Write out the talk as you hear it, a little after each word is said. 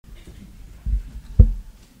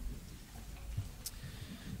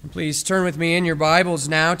Please turn with me in your Bibles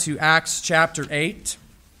now to Acts chapter 8.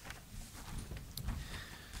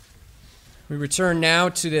 We return now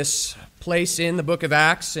to this place in the book of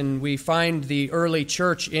Acts, and we find the early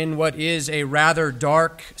church in what is a rather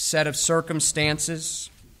dark set of circumstances.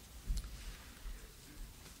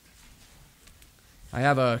 I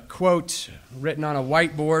have a quote written on a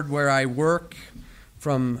whiteboard where I work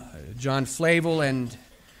from John Flavel, and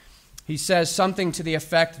he says something to the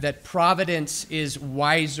effect that providence is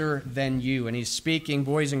wiser than you. And he's speaking,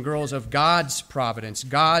 boys and girls, of God's providence,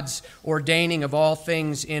 God's ordaining of all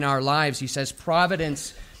things in our lives. He says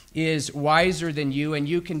providence is wiser than you, and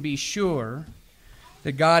you can be sure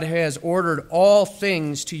that God has ordered all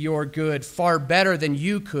things to your good far better than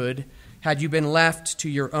you could had you been left to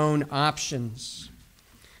your own options.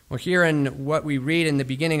 Well, here in what we read in the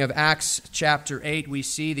beginning of Acts chapter 8, we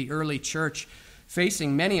see the early church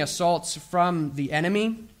facing many assaults from the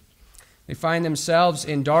enemy. They find themselves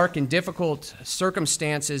in dark and difficult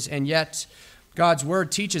circumstances, and yet God's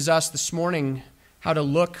word teaches us this morning how to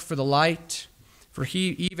look for the light. For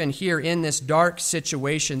even here in this dark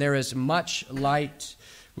situation, there is much light,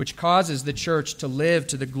 which causes the church to live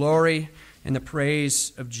to the glory and the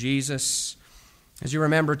praise of Jesus. As you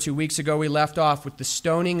remember, 2 weeks ago, we left off with the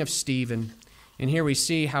stoning of Stephen, and here we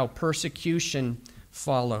see how persecution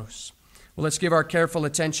follows. Well, let's give our careful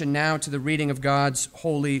attention now to the reading of God's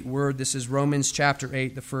holy word. This is Romans chapter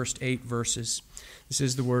 8, the first 8 verses. This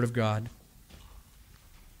is the word of God.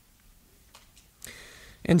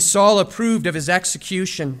 And Saul approved of his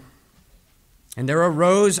execution, and there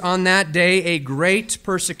arose on that day a great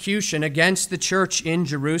persecution against the church in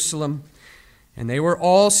Jerusalem. And they were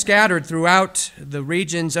all scattered throughout the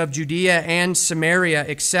regions of Judea and Samaria,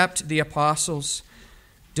 except the apostles.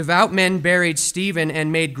 Devout men buried Stephen and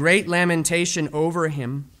made great lamentation over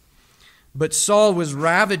him. But Saul was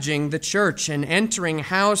ravaging the church, and entering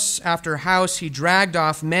house after house, he dragged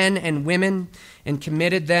off men and women and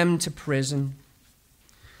committed them to prison.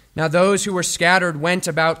 Now those who were scattered went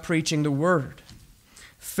about preaching the word.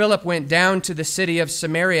 Philip went down to the city of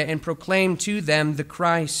Samaria and proclaimed to them the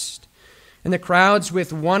Christ. And the crowds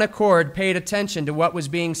with one accord paid attention to what was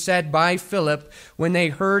being said by Philip when they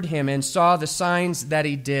heard him and saw the signs that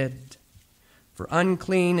he did. For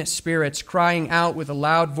unclean spirits, crying out with a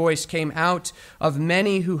loud voice, came out of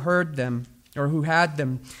many who heard them, or who had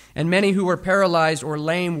them, and many who were paralyzed or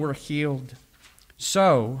lame were healed.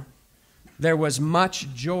 So there was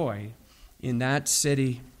much joy in that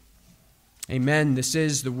city. Amen. This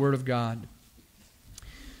is the word of God.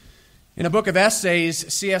 In a book of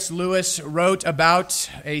essays, C.S. Lewis wrote about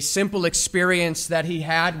a simple experience that he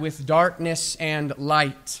had with darkness and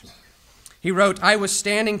light. He wrote, "I was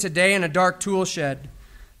standing today in a dark tool shed.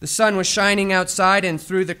 The sun was shining outside, and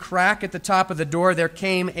through the crack at the top of the door there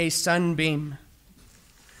came a sunbeam.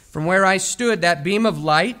 From where I stood, that beam of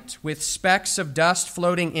light, with specks of dust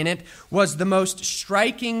floating in it, was the most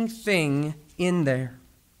striking thing in there.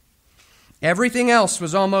 Everything else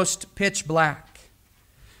was almost pitch black.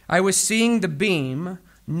 I was seeing the beam,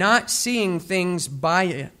 not seeing things by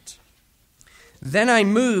it. Then I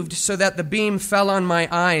moved so that the beam fell on my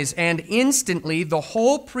eyes, and instantly the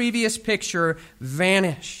whole previous picture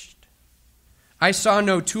vanished. I saw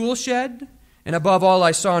no tool shed, and above all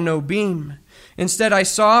I saw no beam. Instead, I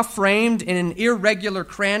saw framed in an irregular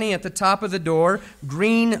cranny at the top of the door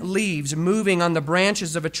green leaves moving on the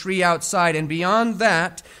branches of a tree outside, and beyond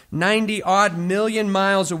that, 90-odd million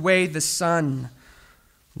miles away, the sun.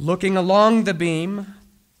 Looking along the beam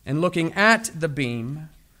and looking at the beam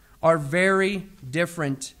are very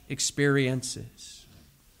different experiences."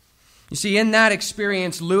 You see, in that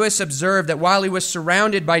experience, Lewis observed that while he was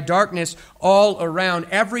surrounded by darkness all around,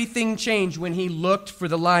 everything changed when he looked for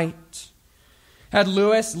the light. Had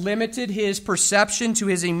Lewis limited his perception to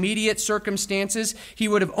his immediate circumstances, he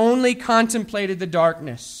would have only contemplated the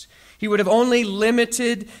darkness. He would have only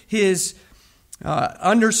limited his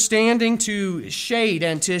understanding to shade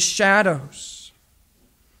and to shadows.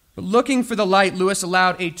 But looking for the light, Lewis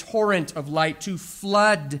allowed a torrent of light to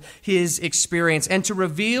flood his experience and to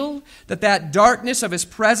reveal that darkness of his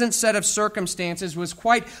present set of circumstances was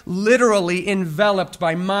quite literally enveloped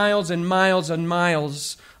by miles and miles and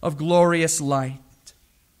miles of glorious light.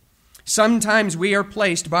 Sometimes we are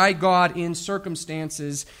placed by God in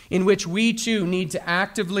circumstances in which we too need to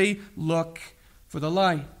actively look for the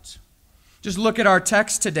light. Just look at our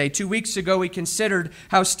text today. 2 weeks ago, we considered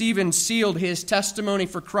how Stephen sealed his testimony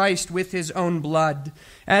for Christ with his own blood.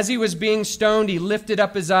 As he was being stoned, he lifted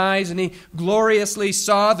up his eyes and he gloriously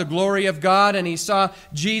saw the glory of God, and he saw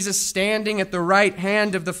Jesus standing at the right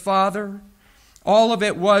hand of the Father. All of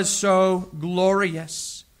it was so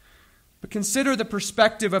glorious. But consider the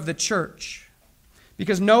perspective of the church,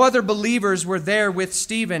 because no other believers were there with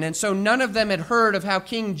Stephen, and so none of them had heard of how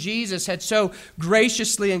King Jesus had so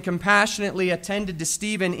graciously and compassionately attended to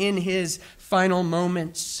Stephen in his final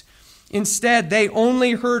moments. Instead, they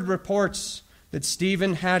only heard reports that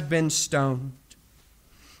Stephen had been stoned.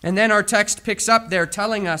 And then our text picks up there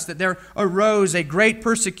telling us that there arose a great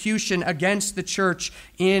persecution against the church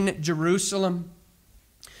in Jerusalem.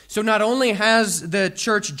 So not only has the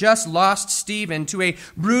church just lost Stephen to a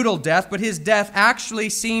brutal death, but his death actually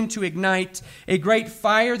seemed to ignite a great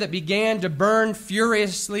fire that began to burn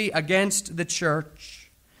furiously against the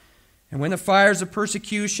church. And when the fires of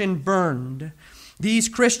persecution burned, these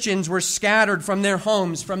Christians were scattered from their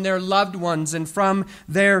homes, from their loved ones, and from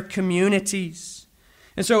their communities.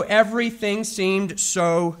 And so everything seemed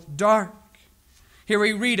so dark. Here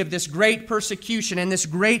we read of this great persecution and this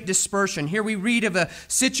great dispersion. Here we read of a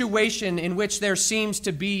situation in which there seems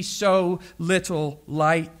to be so little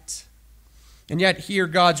light. And yet here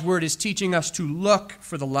God's word is teaching us to look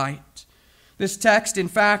for the light. This text, in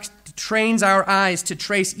fact, trains our eyes to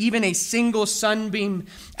trace even a single sunbeam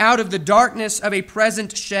out of the darkness of a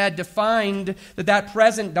present shed, to find that that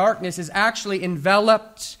present darkness is actually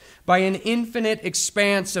enveloped by an infinite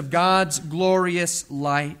expanse of God's glorious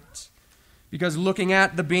light. Because looking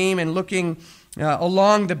at the beam and looking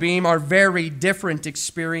along the beam are very different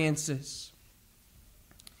experiences.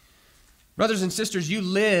 Brothers and sisters, you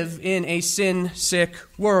live in a sin-sick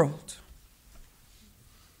world.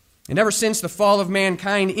 And ever since the fall of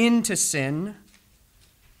mankind into sin,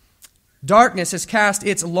 darkness has cast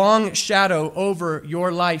its long shadow over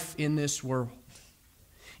your life in this world.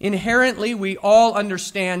 Inherently, we all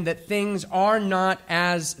understand that things are not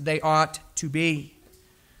as they ought to be.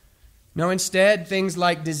 No, instead, things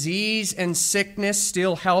like disease and sickness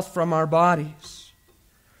steal health from our bodies.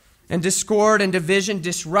 And discord and division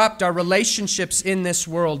disrupt our relationships in this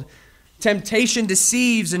world. Temptation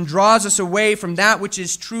deceives and draws us away from that which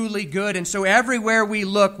is truly good. And so everywhere we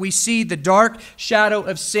look, we see the dark shadow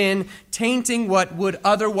of sin tainting what would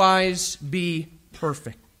otherwise be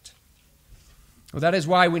perfect. Well, that is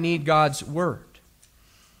why we need God's word.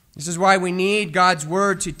 This is why we need God's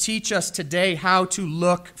word to teach us today how to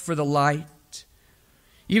look for the light.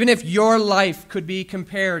 Even if your life could be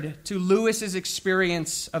compared to Lewis's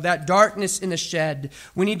experience of that darkness in the shed,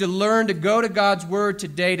 we need to learn to go to God's word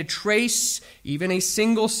today to trace even a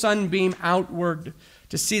single sunbeam outward,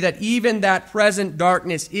 to see that even that present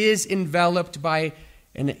darkness is enveloped by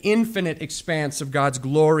an infinite expanse of God's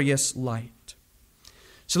glorious light.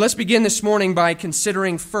 So let's begin this morning by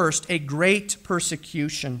considering first a great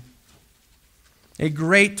persecution. A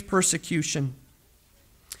great persecution.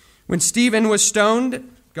 When Stephen was stoned,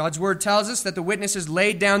 God's word tells us that the witnesses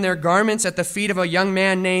laid down their garments at the feet of a young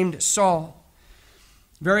man named Saul.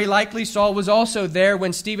 Very likely Saul was also there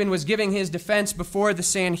when Stephen was giving his defense before the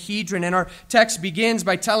Sanhedrin. And our text begins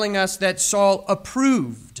by telling us that Saul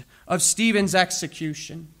approved of Stephen's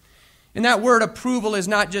execution. And that word approval is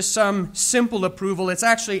not just some simple approval, it's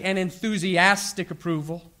actually an enthusiastic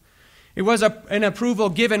approval. It was an approval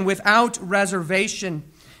given without reservation.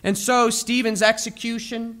 And so Stephen's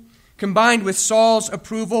execution, combined with Saul's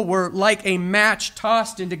approval, were like a match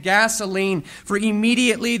tossed into gasoline, for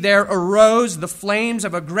immediately there arose the flames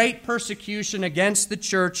of a great persecution against the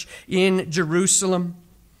church in Jerusalem.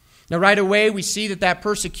 Now right away we see that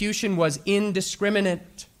persecution was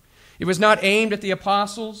indiscriminate. It was not aimed at the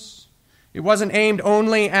apostles. It wasn't aimed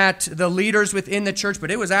only at the leaders within the church,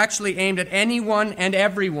 but it was actually aimed at anyone and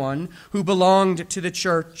everyone who belonged to the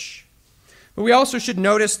church. But we also should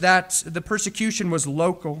notice that the persecution was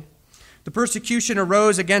local. The persecution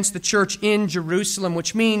arose against the church in Jerusalem,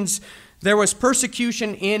 which means there was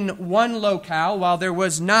persecution in one locale while there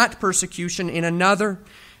was not persecution in another.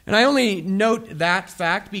 And I only note that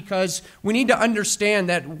fact because we need to understand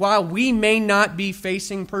that while we may not be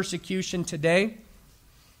facing persecution today,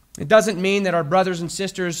 it doesn't mean that our brothers and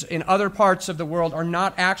sisters in other parts of the world are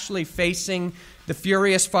not actually facing the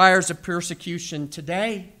furious fires of persecution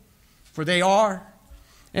today, for they are.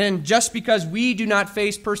 And just because we do not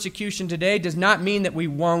face persecution today does not mean that we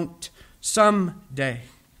won't someday.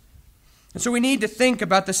 And so we need to think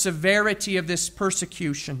about the severity of this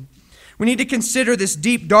persecution. We need to consider this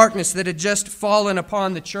deep darkness that had just fallen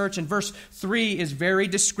upon the church. And verse 3 is very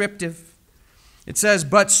descriptive. It says,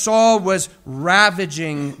 "But Saul was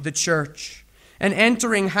ravaging the church, and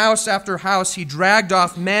entering house after house, he dragged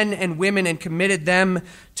off men and women and committed them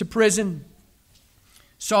to prison."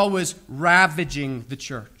 Saul was ravaging the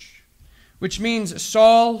church, which means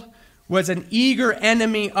Saul was an eager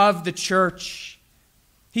enemy of the church.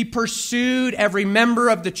 He pursued every member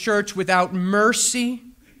of the church without mercy,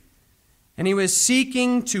 and he was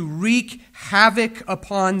seeking to wreak havoc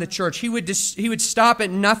upon the church. He would stop at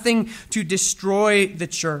nothing to destroy the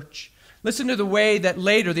church. Listen to the way that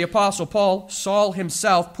later the Apostle Paul, Saul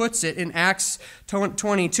himself, puts it in Acts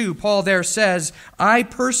 22. Paul there says, "I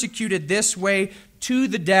persecuted this way to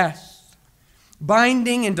the death,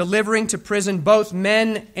 binding and delivering to prison both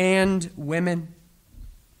men and women."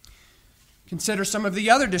 Consider some of the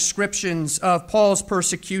other descriptions of Paul's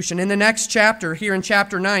persecution. In the next chapter, here in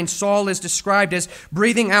chapter 9, Saul is described as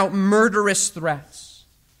breathing out murderous threats.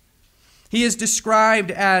 He is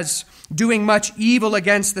described as doing much evil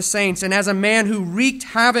against the saints and as a man who wreaked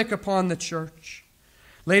havoc upon the church.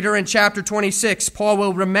 Later in chapter 26, Paul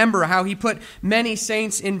will remember how he put many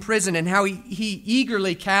saints in prison and how he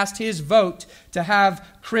eagerly cast his vote to have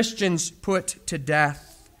Christians put to death.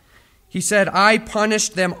 He said, "I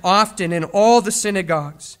punished them often in all the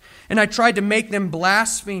synagogues, and I tried to make them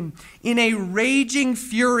blaspheme. In a raging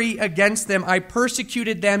fury against them, I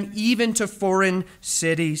persecuted them even to foreign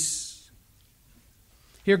cities."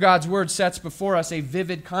 Here God's word sets before us a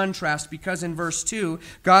vivid contrast, because in verse 2,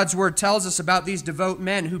 God's word tells us about these devout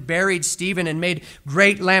men who buried Stephen and made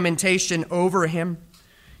great lamentation over him.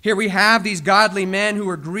 Here we have these godly men who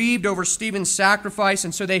were grieved over Stephen's sacrifice,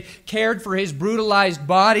 and so they cared for his brutalized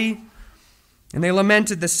body, and they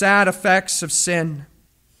lamented the sad effects of sin.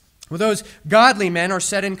 Well, those godly men are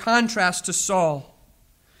set in contrast to Saul,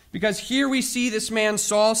 because here we see this man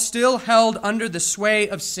Saul still held under the sway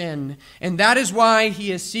of sin, and that is why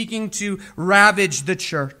he is seeking to ravage the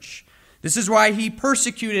church. This is why he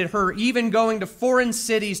persecuted her, even going to foreign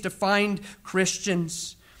cities to find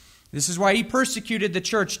Christians. This is why he persecuted the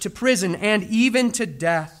church to prison and even to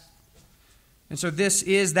death. And so this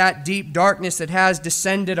is that deep darkness that has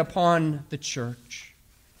descended upon the church.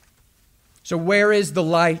 So where is the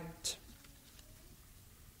light?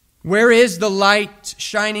 Where is the light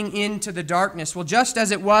shining into the darkness? Well, just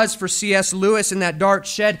as it was for C.S. Lewis in that dark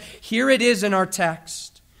shed, here it is in our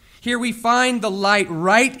text. Here we find the light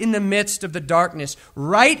right in the midst of the darkness.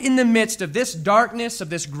 Right in the midst of this darkness, of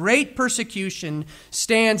this great persecution,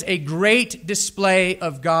 stands a great display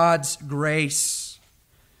of God's grace.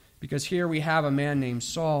 Because here we have a man named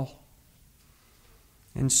Saul.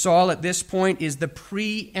 And Saul at this point is the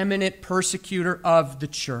preeminent persecutor of the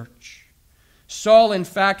church. Saul, in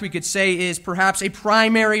fact, we could say is perhaps a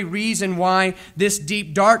primary reason why this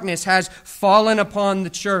deep darkness has fallen upon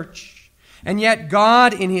the church. And yet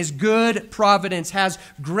God, in his good providence, has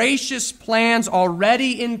gracious plans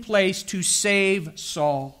already in place to save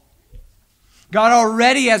Saul. God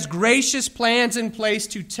already has gracious plans in place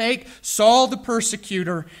to take Saul the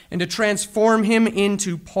persecutor and to transform him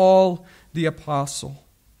into Paul the apostle.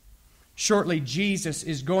 Shortly, Jesus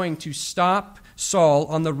is going to stop Saul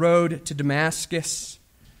on the road to Damascus.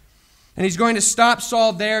 And he's going to stop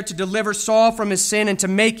Saul there to deliver Saul from his sin and to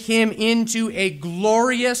make him into a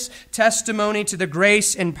glorious testimony to the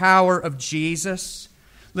grace and power of Jesus.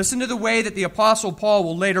 Listen to the way that the Apostle Paul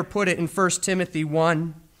will later put it in 1 Timothy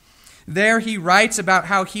 1. There he writes about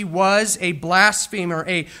how he was a blasphemer,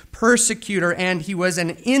 a persecutor, and he was an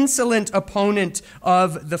insolent opponent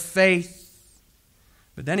of the faith.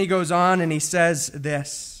 But then he goes on and he says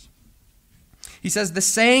this. He says, "The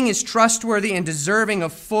saying is trustworthy and deserving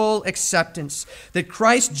of full acceptance, that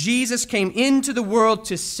Christ Jesus came into the world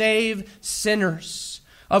to save sinners,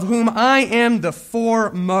 of whom I am the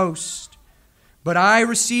foremost. But I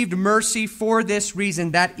received mercy for this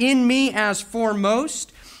reason, that in me as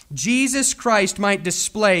foremost, Jesus Christ might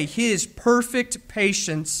display his perfect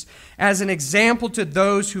patience as an example to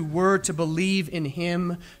those who were to believe in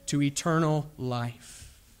him to eternal life."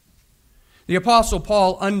 The Apostle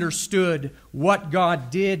Paul understood what God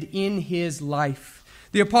did in his life.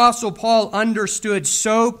 The Apostle Paul understood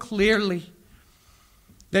so clearly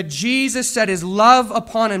that Jesus set his love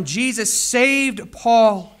upon him. Jesus saved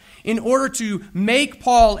Paul in order to make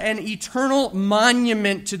Paul an eternal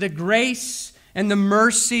monument to the grace and the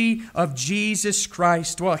mercy of Jesus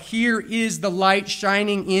Christ. Well, here is the light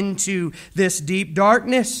shining into this deep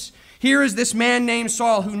darkness. Here is this man named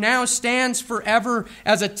Saul, who now stands forever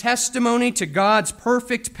as a testimony to God's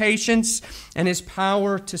perfect patience and his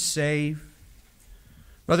power to save.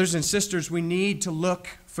 Brothers and sisters, we need to look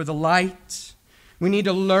for the light. We need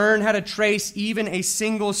to learn how to trace even a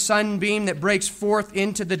single sunbeam that breaks forth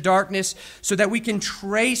into the darkness so that we can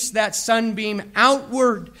trace that sunbeam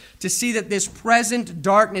outward to see that this present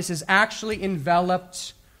darkness is actually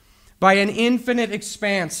enveloped by an infinite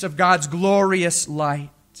expanse of God's glorious light.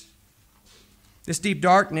 This deep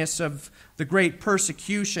darkness of the great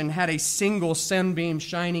persecution had a single sunbeam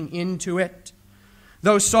shining into it.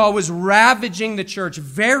 Though Saul was ravaging the church,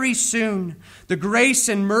 very soon the grace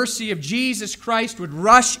and mercy of Jesus Christ would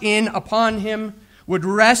rush in upon him, would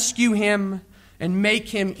rescue him, and make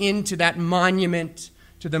him into that monument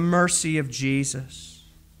to the mercy of Jesus.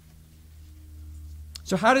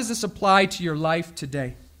 So how does this apply to your life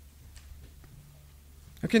today?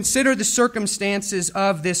 Now consider the circumstances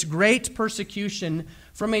of this great persecution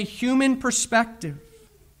from a human perspective.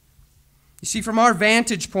 You see, from our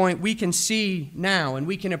vantage point, we can see now and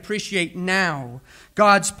we can appreciate now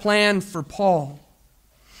God's plan for Paul.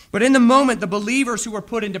 But in the moment, the believers who were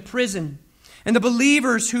put into prison and the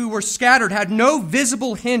believers who were scattered had no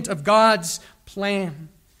visible hint of God's plan.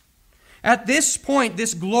 At this point,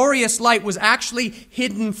 this glorious light was actually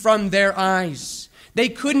hidden from their eyes. They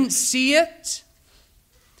couldn't see it,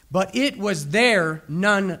 but it was there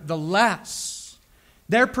nonetheless.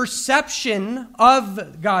 Their perception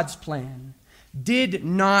of God's plan did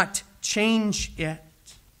not change it.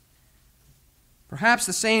 Perhaps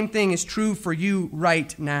the same thing is true for you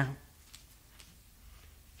right now.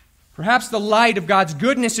 Perhaps the light of God's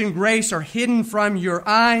goodness and grace are hidden from your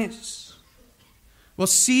eyes. Well,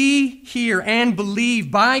 see, hear, and believe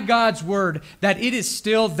by God's word that it is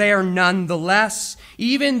still there nonetheless.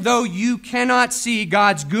 Even though you cannot see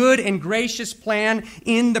God's good and gracious plan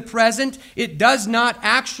in the present, it does not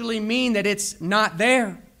actually mean that it's not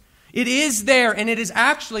there. It is there, and it is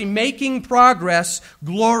actually making progress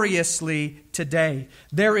gloriously today.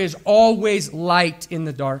 There is always light in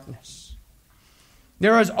the darkness.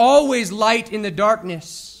 There is always light in the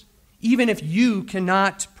darkness, even if you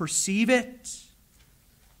cannot perceive it.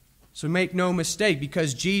 So make no mistake,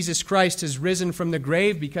 because Jesus Christ has risen from the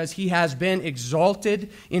grave, because he has been exalted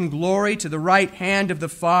in glory to the right hand of the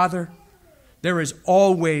Father, there is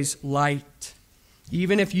always light,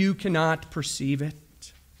 even if you cannot perceive it.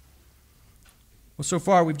 Well, so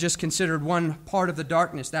far we've just considered one part of the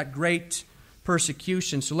darkness, that great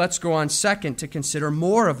persecution. So let's go on second to consider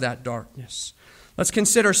more of that darkness. Let's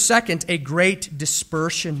consider second, a great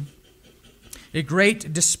dispersion. A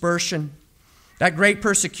great dispersion. That great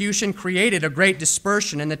persecution created a great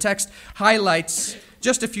dispersion, and the text highlights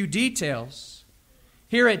just a few details.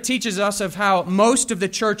 Here it teaches us of how most of the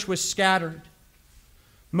church was scattered.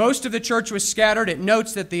 Most of the church was scattered. It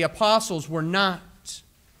notes that the apostles were not.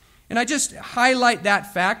 And I just highlight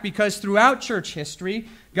that fact because throughout church history,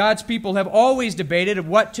 God's people have always debated of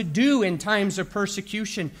what to do in times of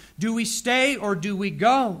persecution. Do we stay or do we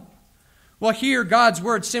go? Well, here God's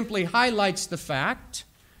word simply highlights the fact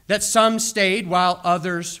that some stayed while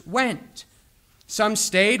others went. Some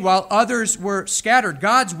stayed while others were scattered.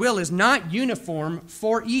 God's will is not uniform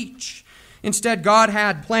for each. Instead, God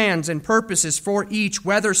had plans and purposes for each,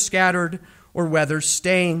 whether scattered or whether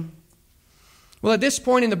staying. Well, at this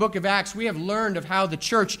point in the book of Acts, we have learned of how the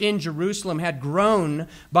church in Jerusalem had grown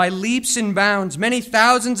by leaps and bounds. Many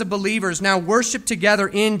thousands of believers now worship together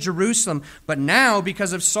in Jerusalem. But now,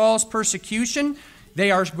 because of Saul's persecution, they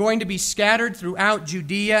are going to be scattered throughout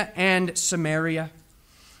Judea and Samaria.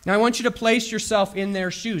 Now, I want you to place yourself in their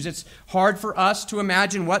shoes. It's hard for us to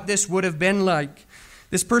imagine what this would have been like.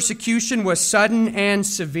 This persecution was sudden and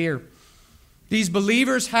severe. These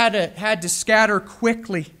believers had to scatter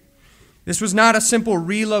quickly. This was not a simple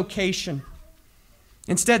relocation.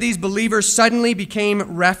 Instead, these believers suddenly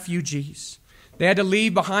became refugees. They had to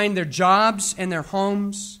leave behind their jobs and their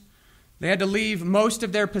homes. They had to leave most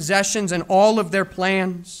of their possessions and all of their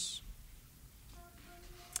plans.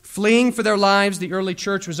 Fleeing for their lives, the early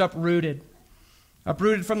church was uprooted.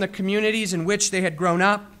 Uprooted from the communities in which they had grown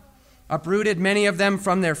up. Uprooted, many of them,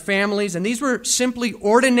 from their families. And these were simply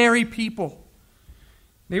ordinary people.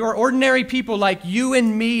 They were ordinary people like you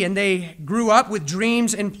and me, and they grew up with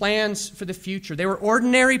dreams and plans for the future. They were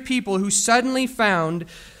ordinary people who suddenly found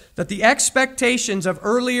that the expectations of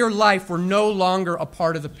earlier life were no longer a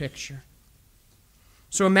part of the picture.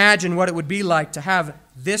 So imagine what it would be like to have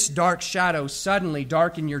this dark shadow suddenly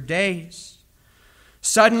darken your days.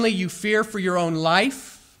 Suddenly you fear for your own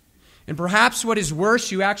life, and perhaps what is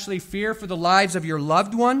worse, you actually fear for the lives of your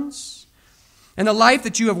loved ones. And the life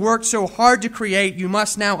that you have worked so hard to create, you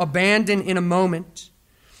must now abandon in a moment.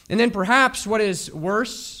 And then perhaps what is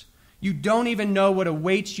worse, you don't even know what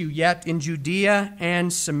awaits you yet in Judea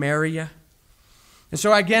and Samaria. And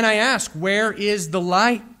so again I ask, where is the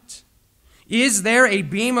light? Is there a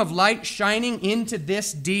beam of light shining into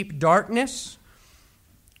this deep darkness?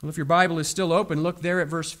 Well, if your Bible is still open, look there at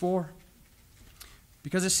verse 4.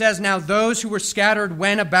 Because it says, now those who were scattered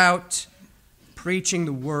went about preaching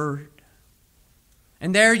the word.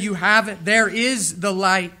 And there you have it. There is the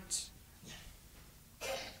light.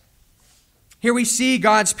 Here we see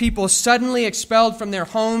God's people suddenly expelled from their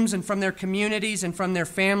homes and from their communities and from their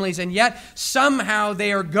families, and yet somehow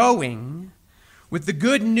they are going with the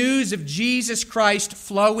good news of Jesus Christ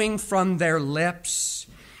flowing from their lips.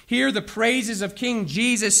 Here the praises of King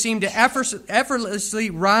Jesus seem to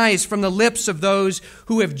effortlessly rise from the lips of those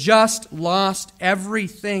who have just lost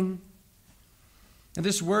everything. And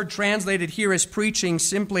this word translated here as preaching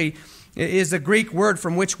simply is the Greek word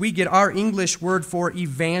from which we get our English word for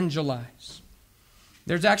evangelize.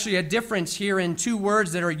 There's actually a difference here in two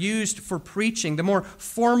words that are used for preaching. The more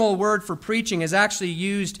formal word for preaching is actually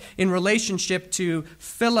used in relationship to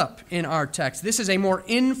Philip in our text. This is a more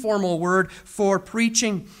informal word for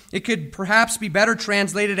preaching. It could perhaps be better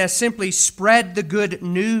translated as simply spread the good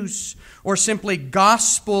news or simply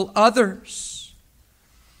gospel others.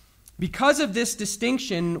 Because of this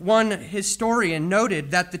distinction, one historian noted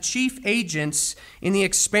that the chief agents in the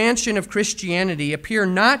expansion of Christianity appear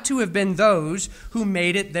not to have been those who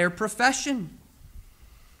made it their profession,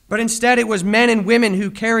 but instead it was men and women who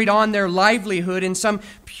carried on their livelihood in some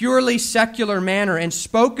purely secular manner and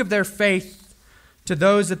spoke of their faith to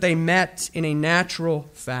those that they met in a natural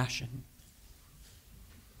fashion.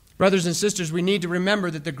 Brothers and sisters, we need to remember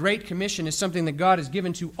that the Great Commission is something that God has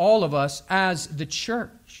given to all of us as the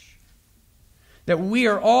church. That we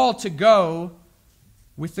are all to go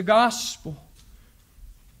with the gospel.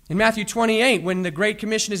 In Matthew 28, when the Great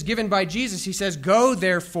Commission is given by Jesus, he says, "Go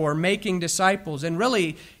therefore, making disciples." And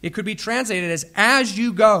really, it could be translated as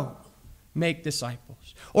you go, make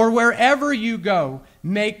disciples. Or wherever you go,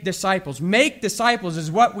 make disciples. Make disciples is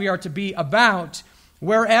what we are to be about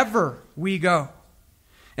wherever we go.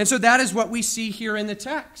 And so that is what we see here in the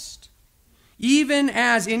text. Even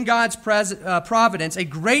as in God's providence, a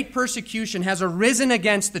great persecution has arisen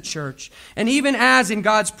against the church, and even as in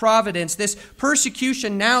God's providence, this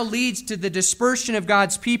persecution now leads to the dispersion of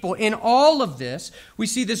God's people, in all of this, we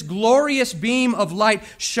see this glorious beam of light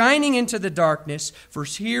shining into the darkness, for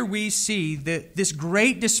here we see this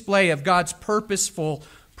great display of God's purposeful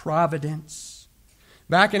providence.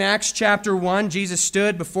 Back in Acts chapter 1, Jesus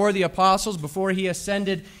stood before the apostles before he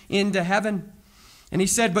ascended into heaven. And he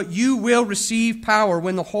said, "But you will receive power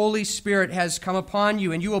when the Holy Spirit has come upon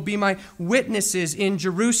you, and you will be my witnesses in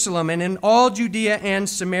Jerusalem and in all Judea and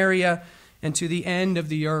Samaria and to the end of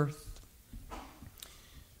the earth."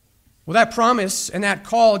 Well, that promise and that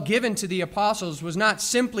call given to the apostles was not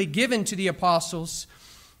simply given to the apostles.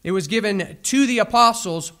 It was given to the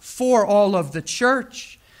apostles for all of the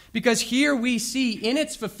church. Because here we see in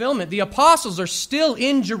its fulfillment, the apostles are still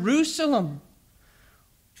in Jerusalem,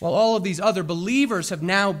 while all of these other believers have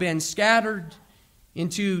now been scattered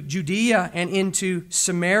into Judea and into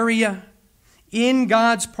Samaria. In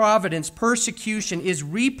God's providence, persecution is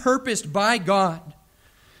repurposed by God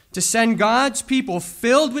to send God's people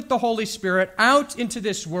filled with the Holy Spirit out into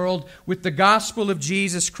this world with the gospel of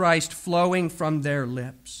Jesus Christ flowing from their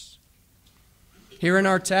lips. Here in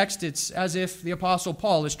our text, it's as if the Apostle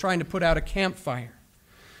Paul is trying to put out a campfire.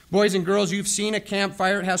 Boys and girls, you've seen a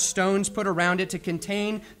campfire. It has stones put around it to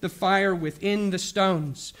contain the fire within the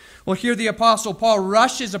stones. Well, here the Apostle Paul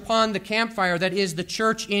rushes upon the campfire that is the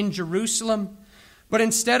church in Jerusalem. But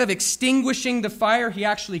instead of extinguishing the fire, he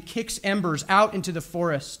actually kicks embers out into the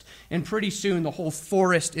forest. And pretty soon the whole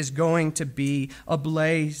forest is going to be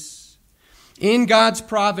ablaze. In God's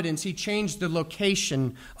providence, he changed the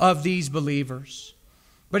location of these believers.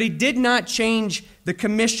 But he did not change the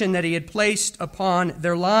commission that he had placed upon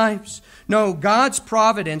their lives. No, God's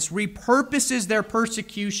providence repurposes their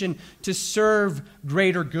persecution to serve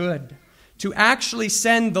greater good, to actually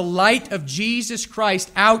send the light of Jesus Christ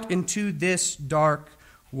out into this dark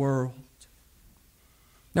world.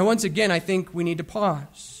 Now, once again, I think we need to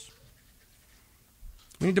pause.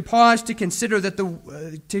 We need to pause to consider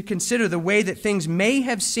the way that things may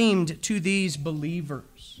have seemed to these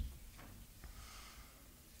believers.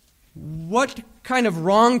 What kind of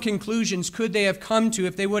wrong conclusions could they have come to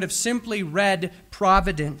if they would have simply read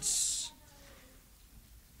providence?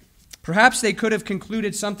 Perhaps they could have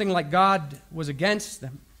concluded something like God was against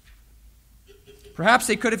them. Perhaps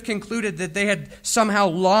they could have concluded that they had somehow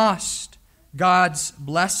lost God's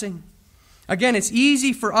blessing. Again, it's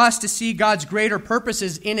easy for us to see God's greater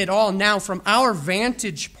purposes in it all now from our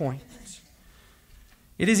vantage point.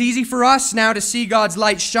 It is easy for us now to see God's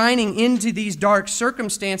light shining into these dark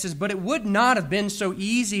circumstances, but it would not have been so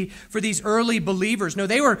easy for these early believers. No,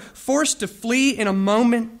 they were forced to flee in a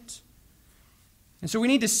moment. And so we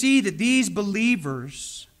need to see that these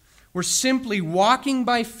believers were simply walking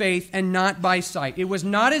by faith and not by sight. It was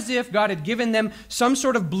not as if God had given them some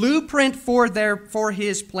sort of blueprint for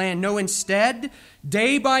his plan. No, instead,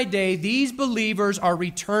 day by day, these believers are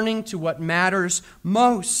returning to what matters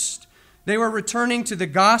most. They were returning to the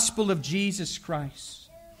gospel of Jesus Christ.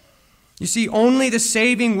 You see, only the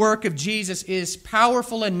saving work of Jesus is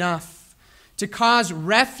powerful enough to cause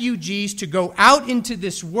refugees to go out into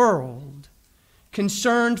this world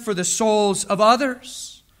concerned for the souls of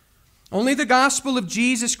others. Only the gospel of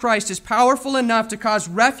Jesus Christ is powerful enough to cause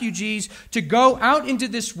refugees to go out into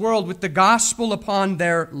this world with the gospel upon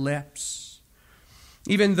their lips.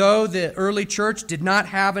 Even though the early church did not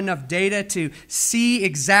have enough data to see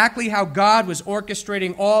exactly how God was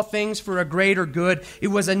orchestrating all things for a greater good, it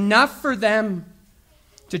was enough for them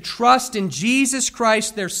to trust in Jesus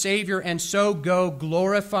Christ, their Savior, and so go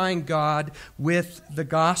glorifying God with the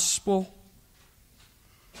gospel.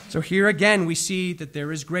 So here again we see that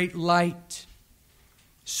there is great light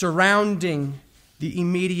surrounding the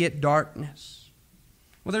immediate darkness.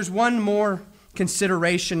 Well, there's one more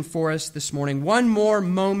consideration for us this morning, one more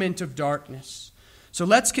moment of darkness. So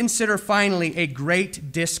let's consider finally a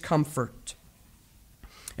great discomfort.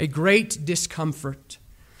 A great discomfort.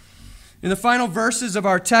 In the final verses of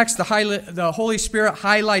our text, the Holy Spirit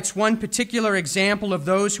highlights one particular example of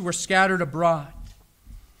those who were scattered abroad.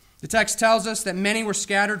 The text tells us that many were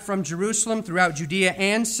scattered from Jerusalem throughout Judea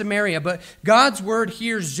and Samaria, but God's word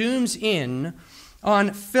here zooms in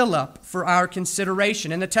on Philip for our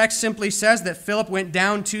consideration. And the text simply says that Philip went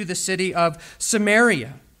down to the city of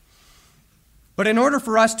Samaria. But in order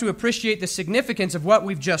for us to appreciate the significance of what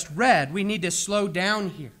we've just read, we need to slow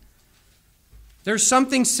down here. There's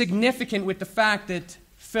something significant with the fact that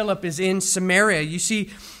Philip is in Samaria. You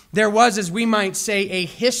see, there was, as we might say, a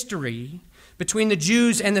history between the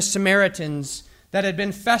Jews and the Samaritans that had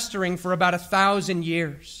been festering for about 1,000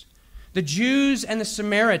 years. The Jews and the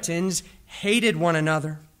Samaritans hated one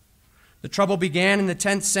another. The trouble began in the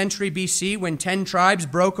 10th century BC when 10 tribes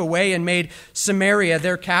broke away and made Samaria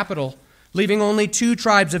their capital, leaving only 2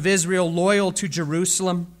 tribes of Israel loyal to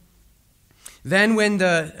Jerusalem. Then when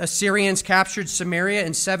the Assyrians captured Samaria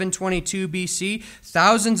in 722 BC,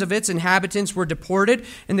 thousands of its inhabitants were deported,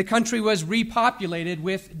 and the country was repopulated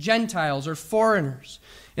with Gentiles or foreigners.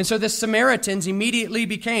 And so the Samaritans immediately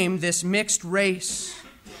became this mixed race.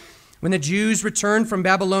 When the Jews returned from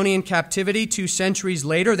Babylonian captivity 2 centuries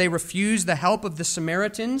later, they refused the help of the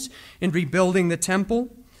Samaritans in rebuilding the temple.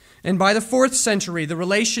 And by the 4th century, the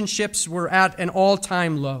relationships were at an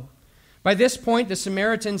all-time low. By this point, the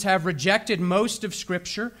Samaritans have rejected most of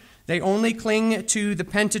Scripture. They only cling to the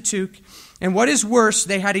Pentateuch. And what is worse,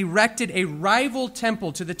 they had erected a rival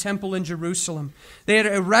temple to the temple in Jerusalem. They had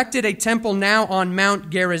erected a temple now on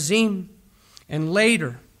Mount Gerizim. And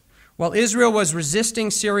later, while Israel was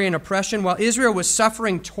resisting Syrian oppression, while Israel was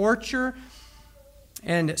suffering torture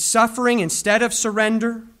and suffering instead of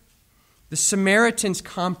surrender, the Samaritans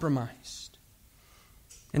compromised.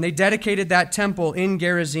 And they dedicated that temple in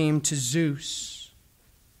Gerizim to Zeus.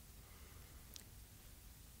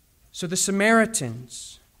 So the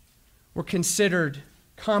Samaritans were considered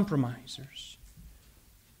compromisers.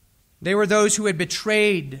 They were those who had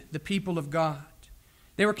betrayed the people of God.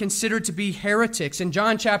 They were considered to be heretics. In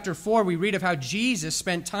John chapter 4, we read of how Jesus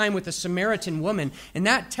spent time with a Samaritan woman. And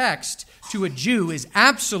that text to a Jew is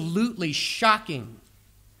absolutely shocking.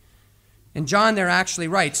 And John there actually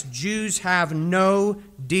writes, Jews have no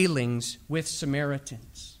dealings with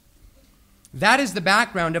Samaritans. That is the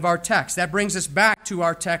background of our text. That brings us back to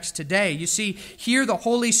our text today. You see, here the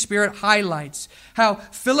Holy Spirit highlights how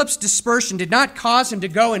Philip's dispersion did not cause him to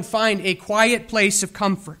go and find a quiet place of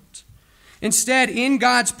comfort. Instead, in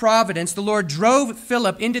God's providence, the Lord drove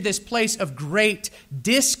Philip into this place of great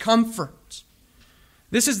discomfort.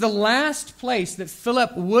 This is the last place that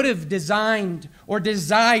Philip would have designed or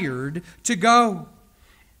desired to go.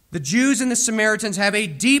 The Jews and the Samaritans have a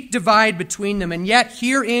deep divide between them, and yet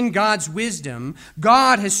here in God's wisdom,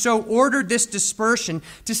 God has so ordered this dispersion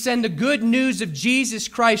to send the good news of Jesus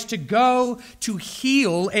Christ to go to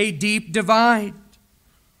heal a deep divide.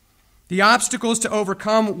 The obstacles to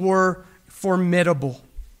overcome were formidable.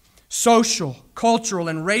 Social, cultural,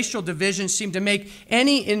 and racial divisions seem to make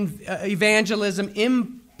any evangelism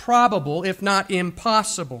improbable, if not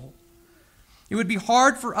impossible. It would be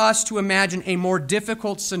hard for us to imagine a more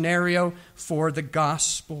difficult scenario for the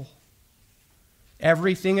gospel.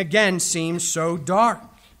 Everything again seems so dark.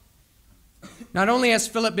 Not only has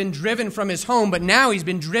Philip been driven from his home, but now he's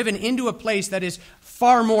been driven into a place that is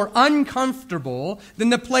far more uncomfortable than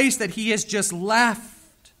the place that he has just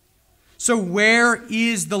left. So where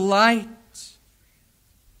is the light?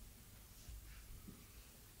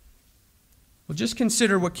 Well, just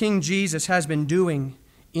consider what King Jesus has been doing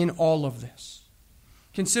in all of this.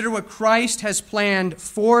 Consider what Christ has planned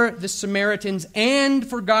for the Samaritans and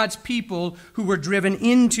for God's people who were driven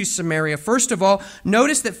into Samaria. First of all,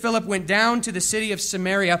 notice that Philip went down to the city of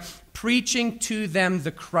Samaria preaching to them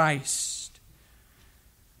the Christ.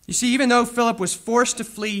 You see, even though Philip was forced to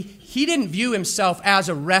flee, he didn't view himself as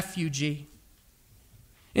a refugee.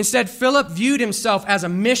 Instead, Philip viewed himself as a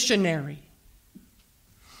missionary.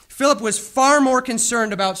 Philip was far more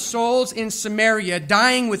concerned about souls in Samaria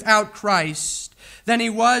dying without Christ than he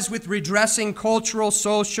was with redressing cultural,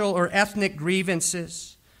 social, or ethnic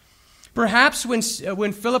grievances. Perhaps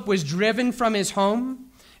when Philip was driven from his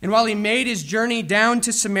home, and while he made his journey down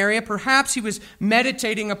to Samaria, perhaps he was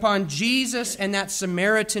meditating upon Jesus and that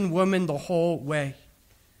Samaritan woman the whole way.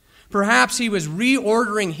 Perhaps he was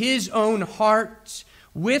reordering his own heart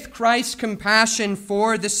with Christ's compassion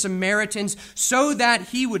for the Samaritans so that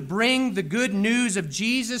he would bring the good news of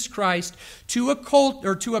Jesus Christ to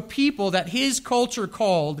a people that his culture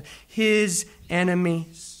called his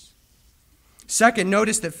enemies. Second,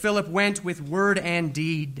 notice that Philip went with word and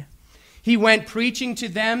deed. He went preaching to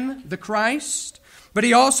them the Christ, but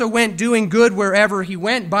he also went doing good wherever he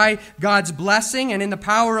went. By God's blessing and in the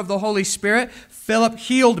power of the Holy Spirit, Philip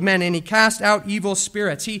healed men and he cast out evil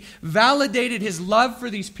spirits. He validated his love for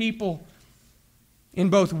these people in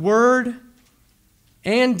both word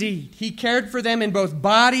and deed. He cared for them in both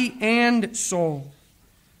body and soul.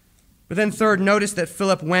 But then third, notice that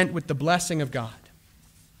Philip went with the blessing of God.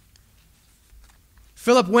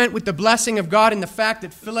 Philip went with the blessing of God in the fact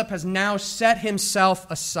that Philip has now set himself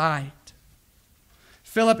aside.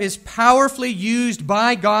 Philip is powerfully used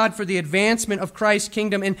by God for the advancement of Christ's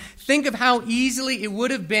kingdom. And think of how easily it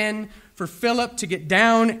would have been for Philip to get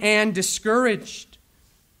down and discouraged.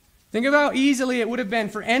 Think of how easily it would have been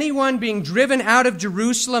for anyone being driven out of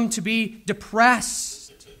Jerusalem to be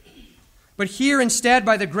depressed. But here instead,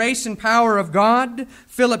 by the grace and power of God,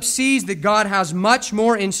 Philip sees that God has much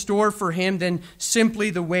more in store for him than simply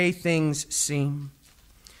the way things seem.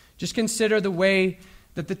 Just consider the way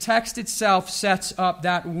that the text itself sets up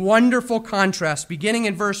that wonderful contrast. Beginning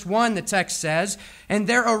in verse 1, the text says, "And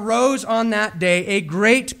there arose on that day a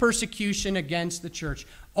great persecution against the church."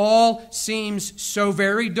 All seems so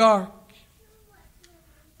very dark.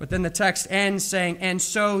 But then the text ends saying, "And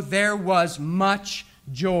so there was much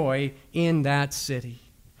joy in that city."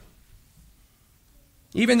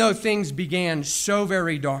 Even though things began so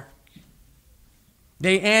very dark,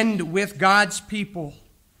 they end with God's people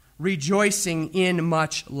rejoicing in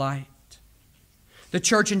much light. The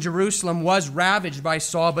church in Jerusalem was ravaged by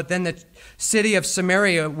Saul, but then the city of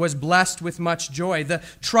Samaria was blessed with much joy. The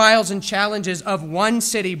trials and challenges of one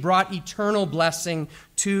city brought eternal blessing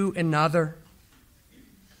to another.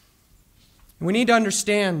 We need to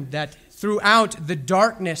understand that throughout the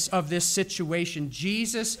darkness of this situation,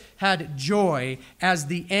 Jesus had joy as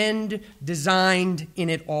the end designed in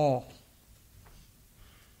it all.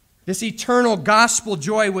 This eternal gospel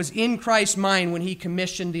joy was in Christ's mind when he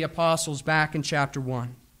commissioned the apostles back in chapter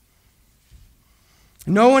 1.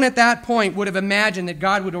 No one at that point would have imagined that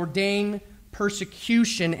God would ordain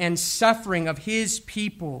persecution and suffering of his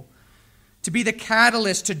people to be the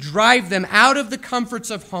catalyst to drive them out of the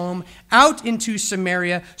comforts of home, out into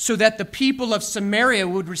Samaria, so that the people of Samaria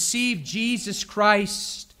would receive Jesus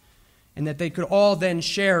Christ and that they could all then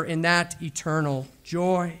share in that eternal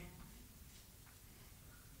joy.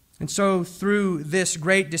 And so through this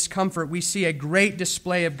great discomfort, we see a great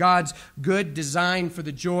display of God's good design for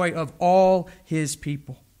the joy of all his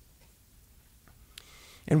people.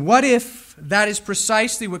 And what if that is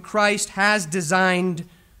precisely what Christ has designed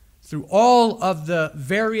through all of the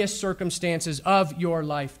various circumstances of your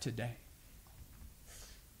life today?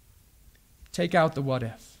 Take out the what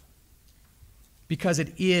if. Because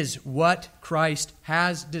it is what Christ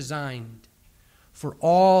has designed for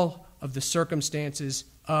all of the circumstances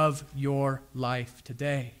of your life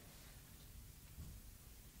today.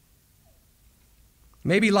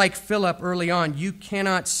 Maybe like Philip early on, you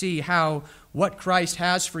cannot see how what Christ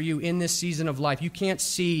has for you in this season of life. You can't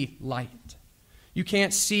see light. You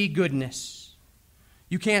can't see goodness.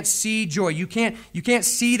 You can't see joy. You can't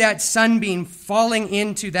see that sunbeam falling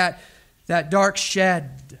into that dark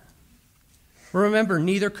shed. Remember,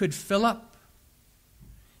 neither could Philip.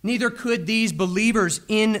 Neither could these believers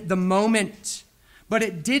in the moment. But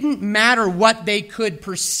it didn't matter what they could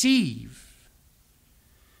perceive.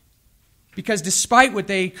 Because despite what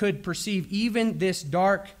they could perceive, even this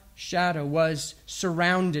dark shadow was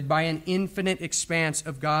surrounded by an infinite expanse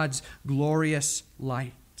of God's glorious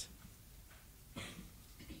light.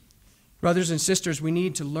 Brothers and sisters, we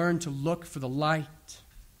need to learn to look for the light.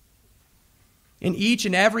 In each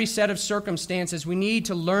and every set of circumstances, we need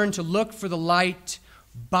to learn to look for the light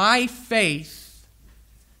by faith,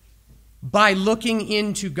 by looking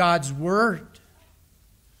into God's Word.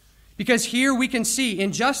 Because here we can see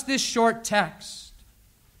in just this short text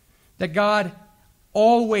that God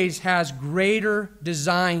always has greater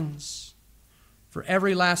designs for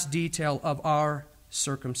every last detail of our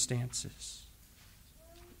circumstances.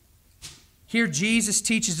 Here Jesus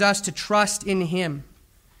teaches us to trust in Him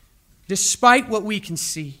despite what we can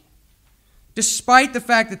see. Despite the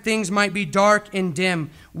fact that things might be dark and dim,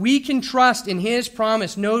 we can trust in His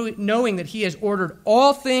promise, knowing that He has ordered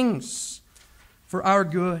all things for our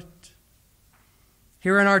good.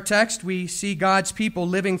 Here in our text, we see God's people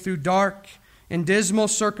living through dark and dismal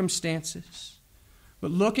circumstances.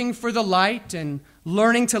 But looking for the light and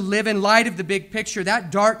learning to live in light of the big picture,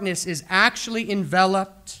 that darkness is actually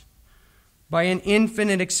enveloped by an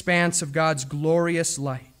infinite expanse of God's glorious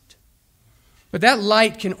light. But that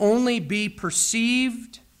light can only be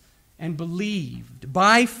perceived and believed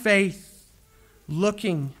by faith,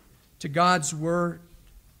 looking to God's Word.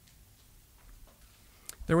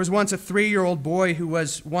 There was once a 3-year-old boy who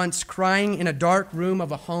was once crying in a dark room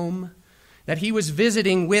of a home that he was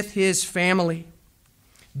visiting with his family.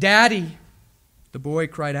 "Daddy," the boy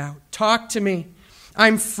cried out, "talk to me.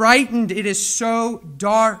 I'm frightened. It is so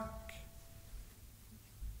dark."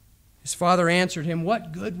 His father answered him,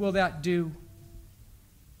 "What good will that do?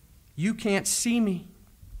 You can't see me."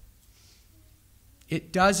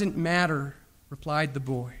 "It doesn't matter," replied the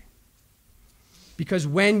boy, "because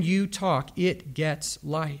when you talk, it gets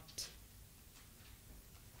light."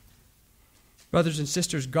 Brothers and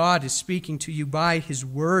sisters, God is speaking to you by His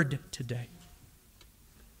Word today.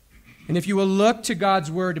 And if you will look to God's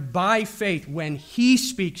Word by faith when He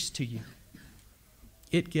speaks to you,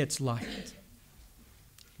 it gets light.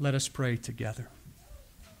 Let us pray together.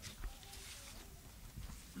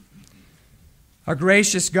 Our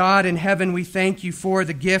gracious God in heaven, we thank You for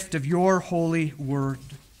the gift of Your holy Word.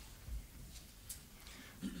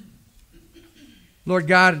 Lord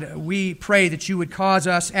God, we pray that You would cause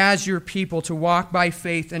us as Your people to walk by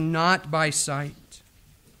faith and not by sight.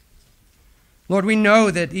 Lord, we know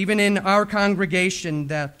that even in our congregation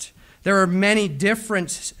that there are many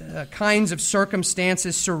different kinds of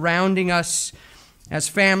circumstances surrounding us as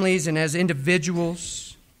families and as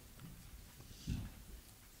individuals.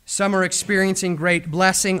 Some are experiencing great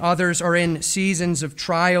blessing, others are in seasons of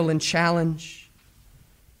trial and challenge.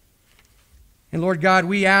 And Lord God,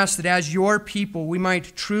 we ask that as Your people, we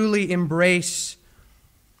might truly embrace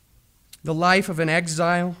the life of an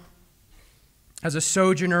exile, as a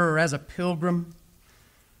sojourner or as a pilgrim,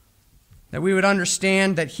 that we would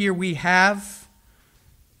understand that here we have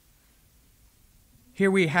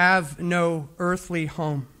no earthly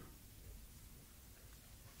home.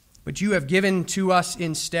 But You have given to us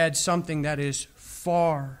instead something that is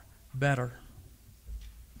far better.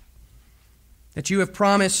 That You have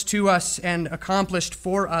promised to us and accomplished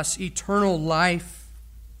for us eternal life.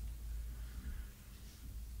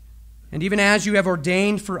 And even as You have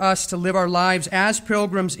ordained for us to live our lives as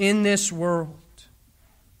pilgrims in this world,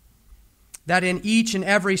 that in each and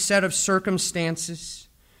every set of circumstances,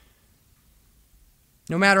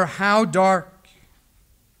 no matter how dark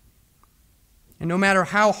and no matter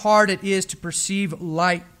how hard it is to perceive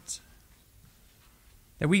light,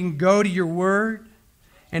 that we can go to Your Word,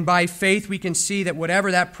 and by faith we can see that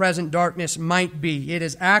whatever that present darkness might be, it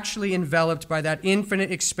is actually enveloped by that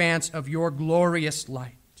infinite expanse of Your glorious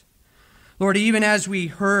light. Lord, even as we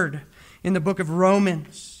heard in the book of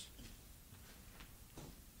Romans,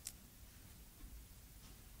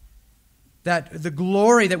 that the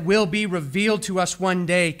glory that will be revealed to us one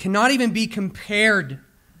day cannot even be compared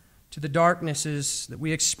to the darknesses that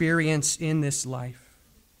we experience in this life.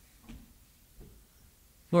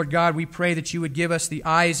 Lord God, we pray that You would give us the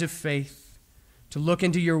eyes of faith to look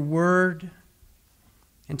into Your Word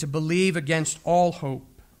and to believe against all hope.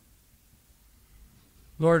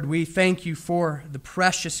 Lord, we thank You for the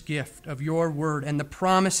precious gift of Your Word and the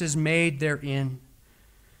promises made therein.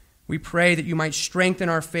 We pray that You might strengthen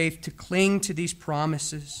our faith to cling to these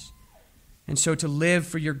promises and so to live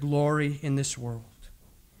for Your glory in this world.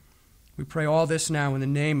 We pray all this now in the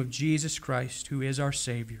name of Jesus Christ, who is our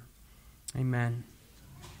Savior. Amen.